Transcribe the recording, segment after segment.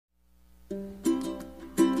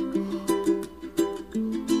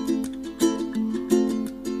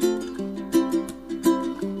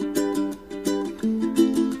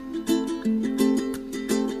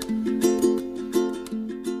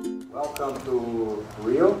to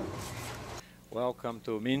Rio. Welcome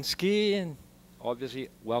to Minsky, and obviously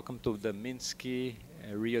welcome to the Minsky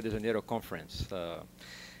Rio de Janeiro conference.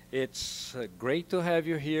 It's great to have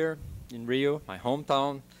you here in Rio, my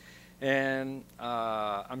hometown, and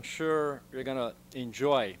I'm sure you're gonna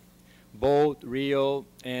enjoy both Rio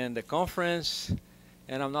and the conference,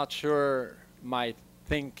 and I'm not sure my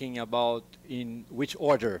thinking about in which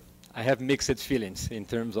order. I have mixed feelings in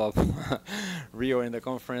terms of Rio and the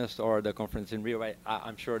conference or the conference in Rio.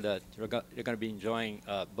 I'm sure that you're going to be enjoying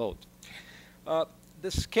both. The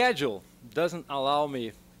schedule doesn't allow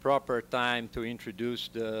me proper time to introduce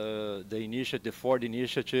the initiative, the Ford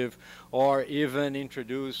initiative, or even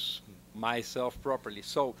introduce myself properly.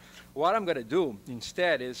 So what I'm going to do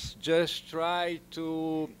instead is just try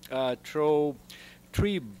to throw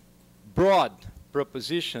three broad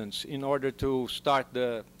propositions in order to start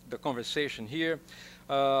the conversation here.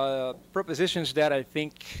 Propositions that I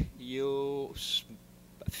think a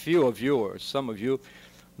few of you or some of you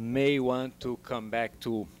may want to come back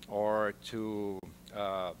to or to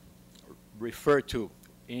refer to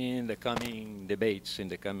in the coming debates, in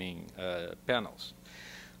the coming panels.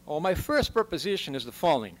 Well, my first proposition is the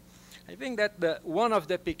following. I think that one of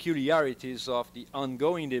the peculiarities of the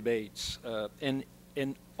ongoing debates and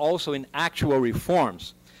also in actual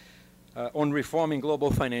reforms on reforming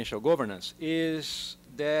global financial governance is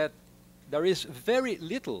that there is very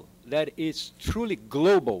little that is truly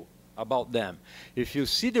global about them. If you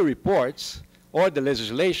see the reports or the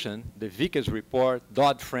legislation, the Vickers report,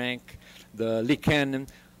 Dodd-Frank, the Liikanen,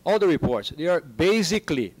 all the reports, they are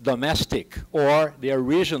basically domestic or they are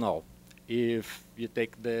regional if you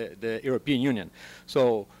take the European Union.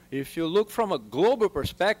 So if you look from a global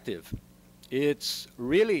perspective, it's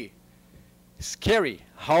really scary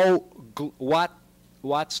how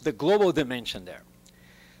what's the global dimension there.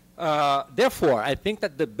 Therefore, I think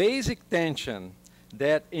that the basic tension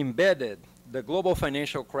that embedded the global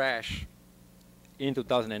financial crash in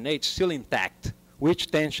 2008 is still intact.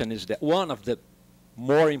 Which tension is that? One of the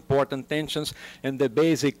more important tensions and the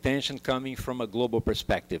basic tension coming from a global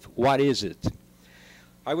perspective. What is it?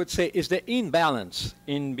 I would say is the imbalance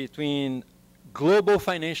in between global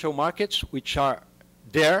financial markets, which are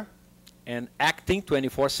there and acting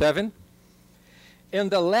 24/7,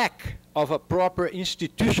 and the lack of a proper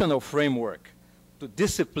institutional framework to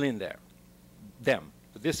discipline to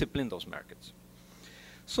discipline those markets.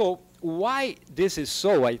 So why this is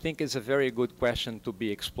so, I think, is a very good question to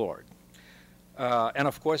be explored. And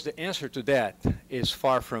of course, the answer to that is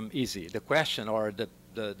far from easy. The question or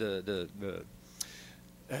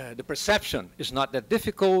the perception is not that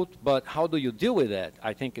difficult, but how do you deal with that?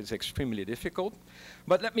 I think it's extremely difficult.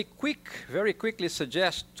 But let me very quickly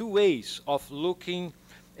suggest two ways of looking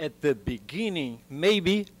at the beginning,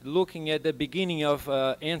 maybe looking at the beginning of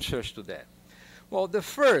answers to that. Well, the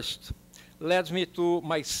first leads me to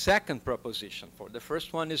my second proposition. For the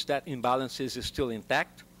first one is that imbalances is still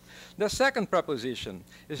intact. The second proposition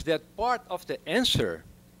is that part of the answer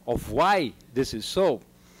of why this is so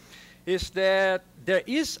is that there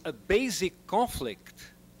is a basic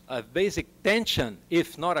conflict, a basic tension,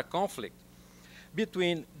 if not a conflict,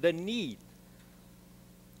 between the need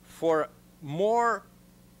for more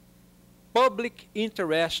public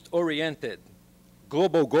interest-oriented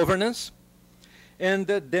global governance and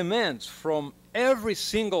the demands from every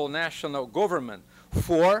single national government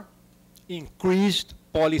for increased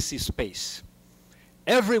policy space.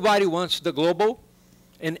 Everybody wants the global,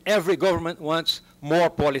 and every government wants more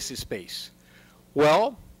policy space.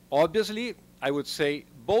 Well, obviously, I would say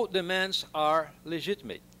both demands are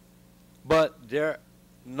legitimate, but they're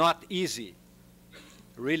not easy,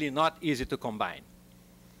 really not easy to combine.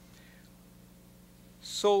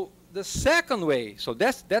 So the second way, so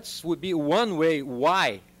that would be one way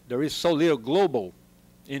why there is so little global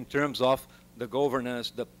in terms of the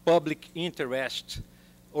governance, the public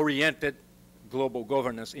interest-oriented global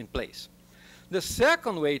governance in place. The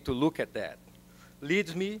second way to look at that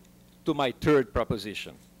leads me to my third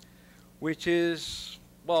proposition, which is,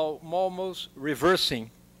 well, almost reversing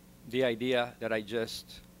the idea that I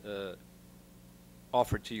just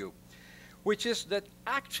offered to you, which is that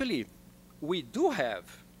actually we do have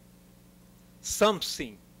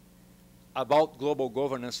something about global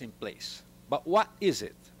governance in place. But what is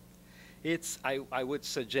it? It's, I would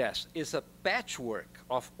suggest, is a patchwork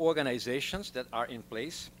of organizations that are in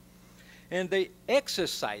place, and they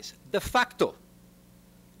exercise de facto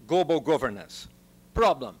global governance.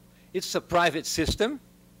 Problem, it's a private system,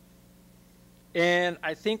 and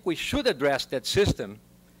I think we should address that system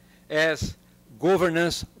as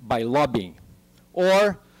governance by lobbying,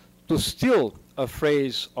 or to steal a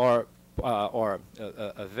phrase or or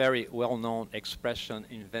a very well-known expression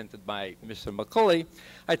invented by Mr. Macaulay,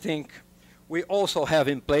 I think we also have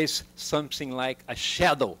in place something like a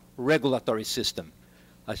shadow regulatory system,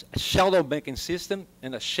 a shadow banking system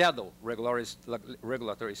and a shadow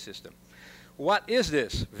regulatory system. What is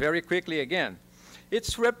this? Very quickly again.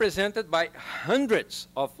 It's represented by hundreds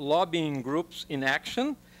of lobbying groups in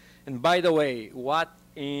action. And by the way, what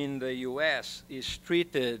in the US is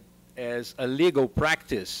treated as a legal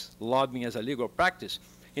practice, lobbying as a legal practice,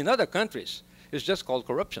 in other countries, it's just called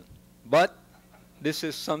corruption. But this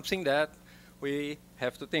is something that we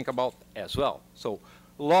have to think about as well. So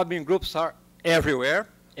lobbying groups are everywhere,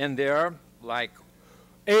 and they're like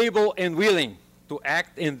able and willing to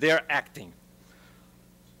act, and they're acting.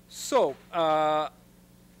 So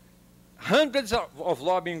hundreds of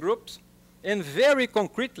lobbying groups, and very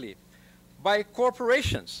concretely by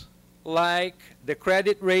corporations like the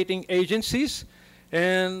credit rating agencies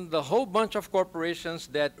and the whole bunch of corporations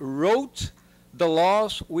that wrote the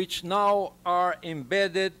laws which now are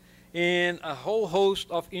embedded in a whole host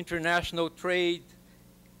of international trade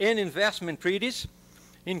and investment treaties,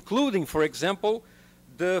 including, for example,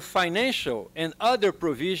 the financial and other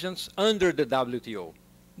provisions under the WTO.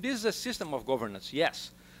 This is a system of governance,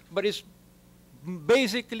 yes, but it's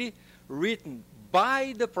basically written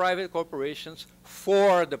by the private corporations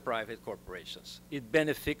for the private corporations. It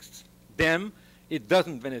benefits them. It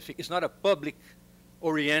doesn't benefit. It's not a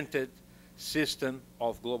public-oriented system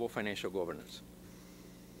of global financial governance.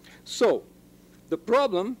 So the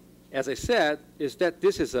problem, as I said, is that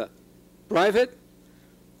this is a private,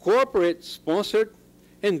 corporate-sponsored,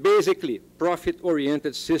 and basically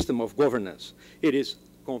profit-oriented system of governance. It is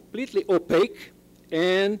completely opaque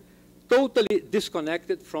and totally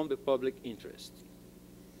disconnected from the public interest.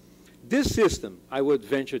 This system, I would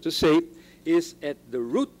venture to say, is at the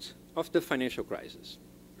root of the financial crisis.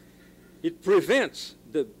 It prevents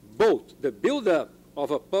both the buildup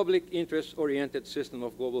of a public interest-oriented system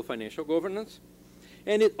of global financial governance,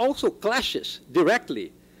 and it also clashes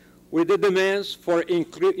directly with the demands for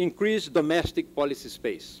increased domestic policy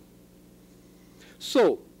space.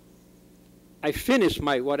 So I finish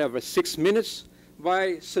my, 6 minutes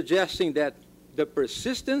by suggesting that the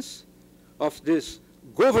persistence of this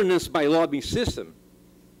governance by lobbying system,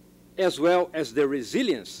 as well as the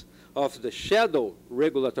resilience of the shadow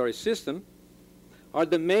regulatory system, are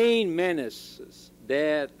the main menaces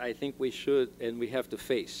that I think we should and we have to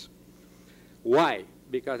face. Why?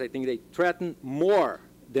 Because I think they threaten more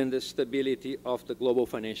than the stability of the global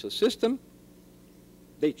financial system.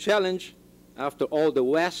 They challenge, after all, the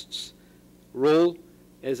West's role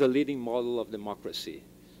as a leading model of democracy.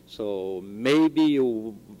 So maybe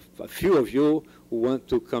a few of you who want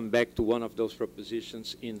to come back to one of those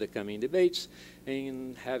propositions in the coming debates.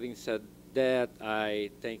 And having said that,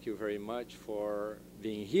 I thank you very much for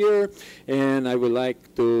being here. And I would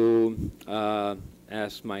like to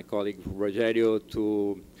ask my colleague Rogério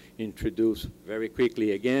to introduce very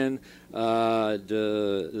quickly again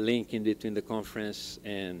the link in between the conference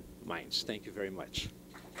and Minds. Thank you very much.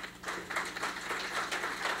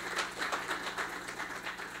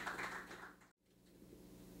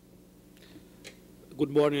 Good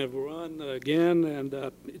morning, everyone, again, and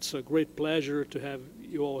it's a great pleasure to have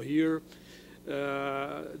you all here.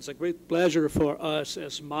 It's a great pleasure for us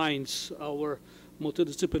as Minds, our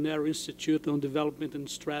multidisciplinary institute on development and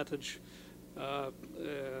strategy,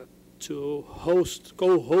 to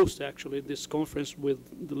co-host actually this conference with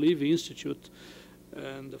the Levy Institute,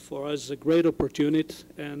 and for us a great opportunity.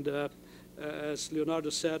 And as Leonardo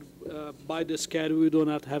said, by the schedule we do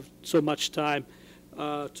not have so much time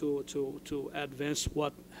to advance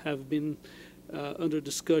what have been under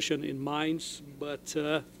discussion in Minds, but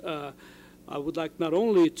I would like not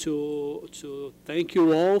only to thank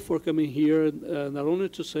you all for coming here, not only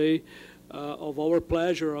to say of our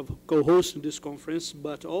pleasure of co-hosting this conference,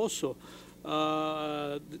 but also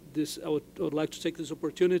I would like to take this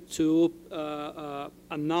opportunity to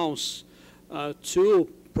announce 2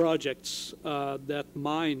 projects that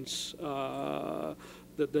Minds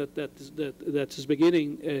that is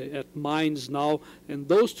beginning at Minds now, and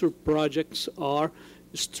those 2 projects are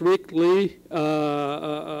strictly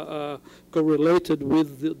correlated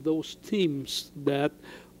with those themes that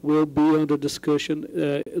will be under discussion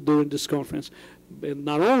during this conference. And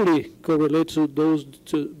not only correlate to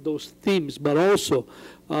those themes, but also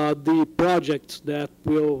the projects that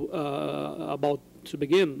will about to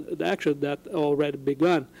begin, actually that already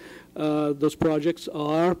begun. Those projects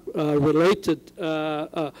are related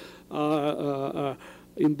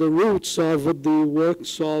in the roots of the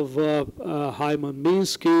works of Hyman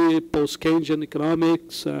Minsky, post-Keynesian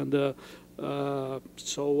economics, and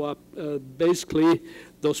Basically,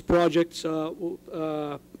 those projects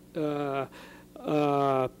are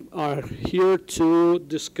here to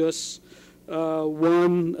discuss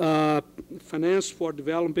one, finance for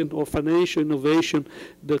development or financial innovation,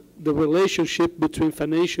 the relationship between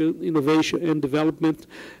financial innovation and development,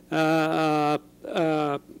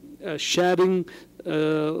 shedding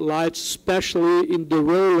light, especially in the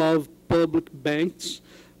role of public banks.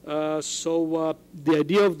 The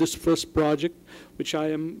idea of this first project, which I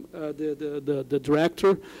am the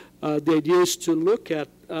director, the idea is to look at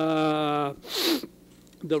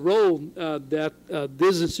the role that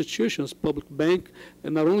these institutions, public bank,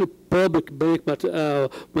 and not only public bank, but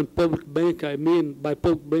when public bank, by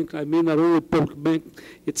public bank, I mean not only public bank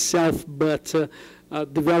itself, but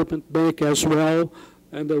development bank as well,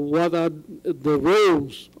 and what are the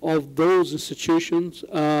roles of those institutions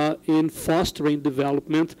in fostering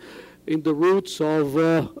development in the roots of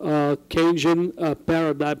Keynesian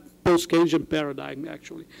paradigm, post-Keynesian paradigm,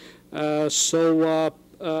 actually.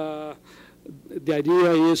 The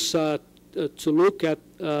idea is to look at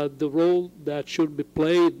the role that should be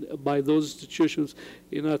played by those institutions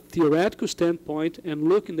in a theoretical standpoint and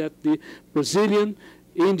looking at the Brazilian,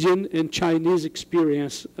 Indian, and Chinese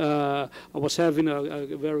experience. I was having a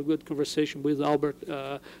very good conversation with Albert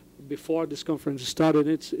before this conference started.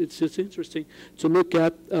 It's interesting to look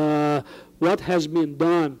at what has been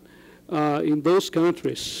done in those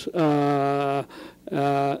countries and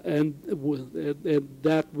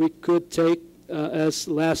that we could take as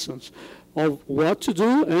lessons of what to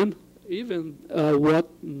do and even what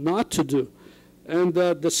not to do. And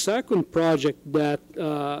the second project that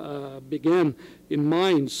began in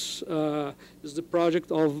Mines is the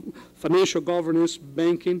project of financial governance,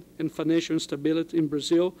 banking, and financial instability in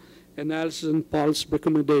Brazil, analysis and policy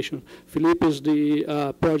recommendation. Felipe is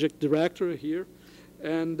the project director here.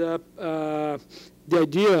 And the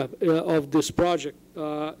idea of this project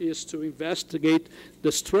is to investigate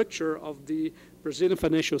the structure of the Brazilian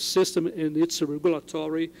financial system and its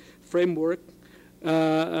regulatory framework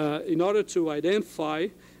in order to identify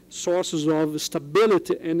sources of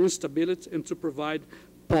stability and instability and to provide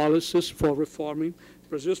policies for reforming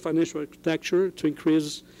Brazil's financial architecture to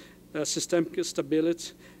increase systemic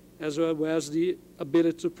stability as well as the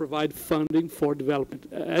ability to provide funding for development.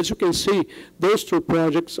 As you can see, those two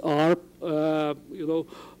projects are,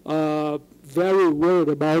 very worried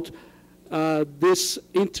about this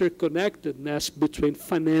interconnectedness between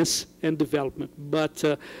finance and development. But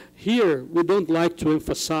here, we don't like to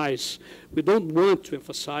emphasize, we don't want to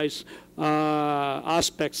emphasize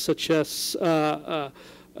aspects such as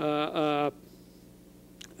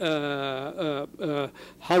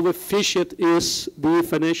how efficient is the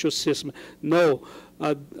financial system. No,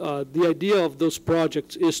 the idea of those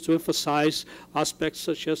projects is to emphasize aspects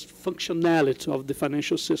such as functionality of the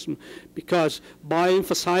financial system, because by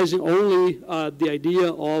emphasizing only the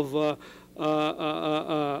idea of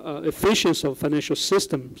efficiency of financial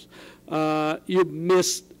systems, you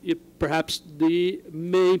miss perhaps the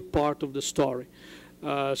main part of the story.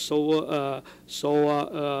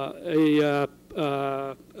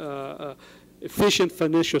 Efficient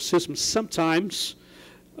financial system sometimes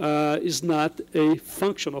is not a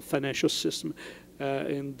functional financial system.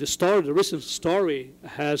 In the story, the recent story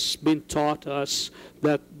has been taught us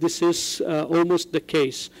that this is almost the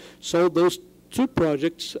case. So those two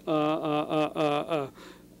projects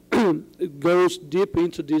goes deep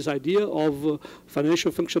into this idea of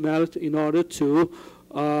financial functionality in order to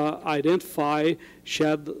identify,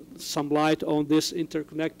 shed some light on this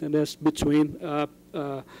interconnectedness between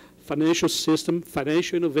financial system,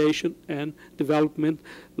 financial innovation, and development,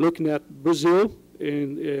 looking at Brazil,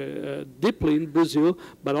 deeply in Brazil,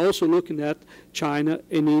 but also looking at China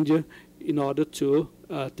and India in order to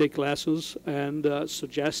take lessons and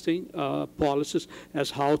suggesting policies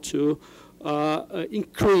as how to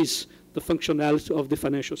increase the functionality of the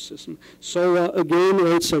financial system. So again,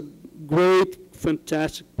 it's a great,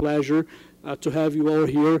 fantastic pleasure to have you all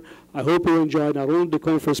here. I hope you enjoyed not only the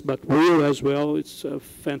conference, but Rio as well. It's a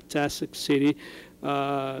fantastic city,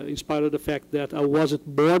 in spite of the fact that I wasn't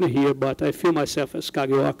born here, but I feel myself as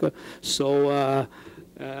Carioca. So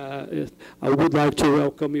I would like to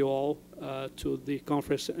welcome you all to the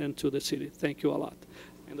conference and to the city. Thank you a lot.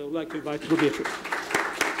 And I would like to invite Dimitri.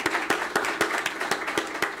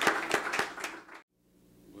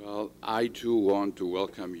 Well, I too want to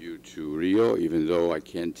welcome you to Rio, even though I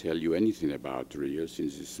can't tell you anything about Rio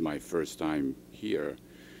since this is my first time here.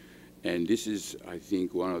 And this is, I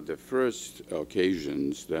think, one of the first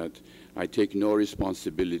occasions that I take no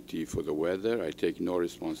responsibility for the weather. I take no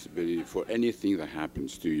responsibility for anything that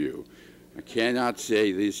happens to you. I cannot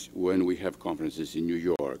say this when we have conferences in New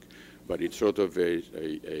York, but it's sort of I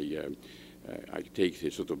take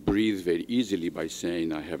it, sort of breathe very easily by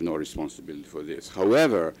saying I have no responsibility for this.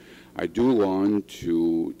 However, I do want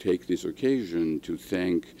to take this occasion to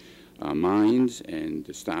thank Mines and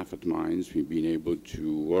the staff at Mines for being able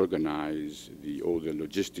to organize all the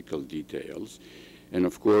logistical details. And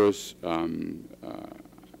of course,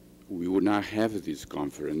 we would not have this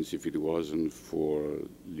conference if it wasn't for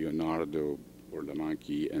Leonardo,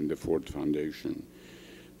 Burlamaqui, and the Ford Foundation.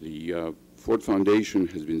 The Ford Foundation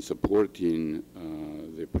has been supporting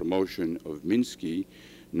the promotion of Minsky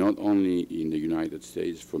not only in the United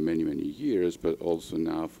States for many, many years, but also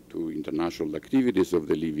now to international activities of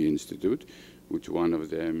the Levy Institute, which one of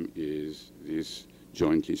them is this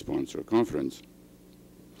jointly sponsored conference.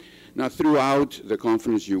 Now, throughout the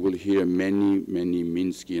conference, you will hear many, many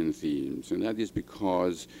Minskyan themes, and that is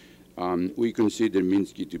because we consider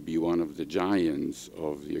Minsky to be one of the giants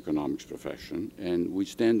of the economics profession, and we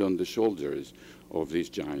stand on the shoulders of these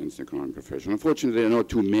giants in the economic profession. Unfortunately, there are not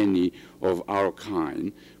too many of our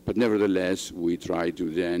kind, but nevertheless, we try to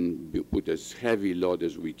then put as heavy load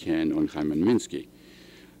as we can on Hyman Minsky.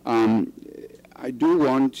 I do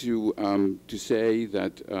want to say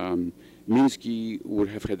that Minsky would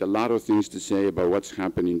have had a lot of things to say about what's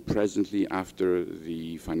happening presently after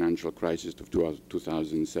the financial crisis of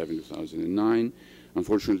 2007, 2009.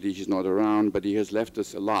 Unfortunately, he's not around, but he has left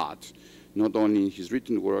us a lot, not only in his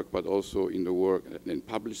written work, but also in the work, in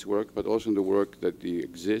published work, but also in the work that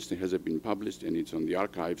exists and hasn't been published, and it's on the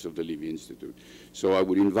archives of the Levy Institute. So I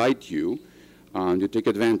would invite you to take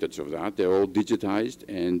advantage of that. They're all digitized,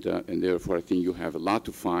 and therefore I think you have a lot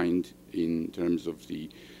to find in terms of the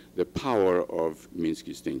power of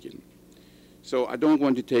Minsky's thinking. So I don't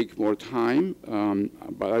want to take more time,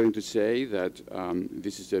 but I want to say that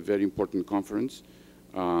this is a very important conference.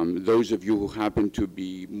 Those of you who happen to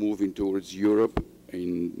be moving towards Europe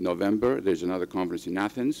in November, there's another conference in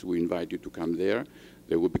Athens. We invite you to come there.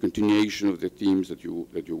 There will be continuation of the themes that you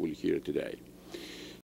will hear today.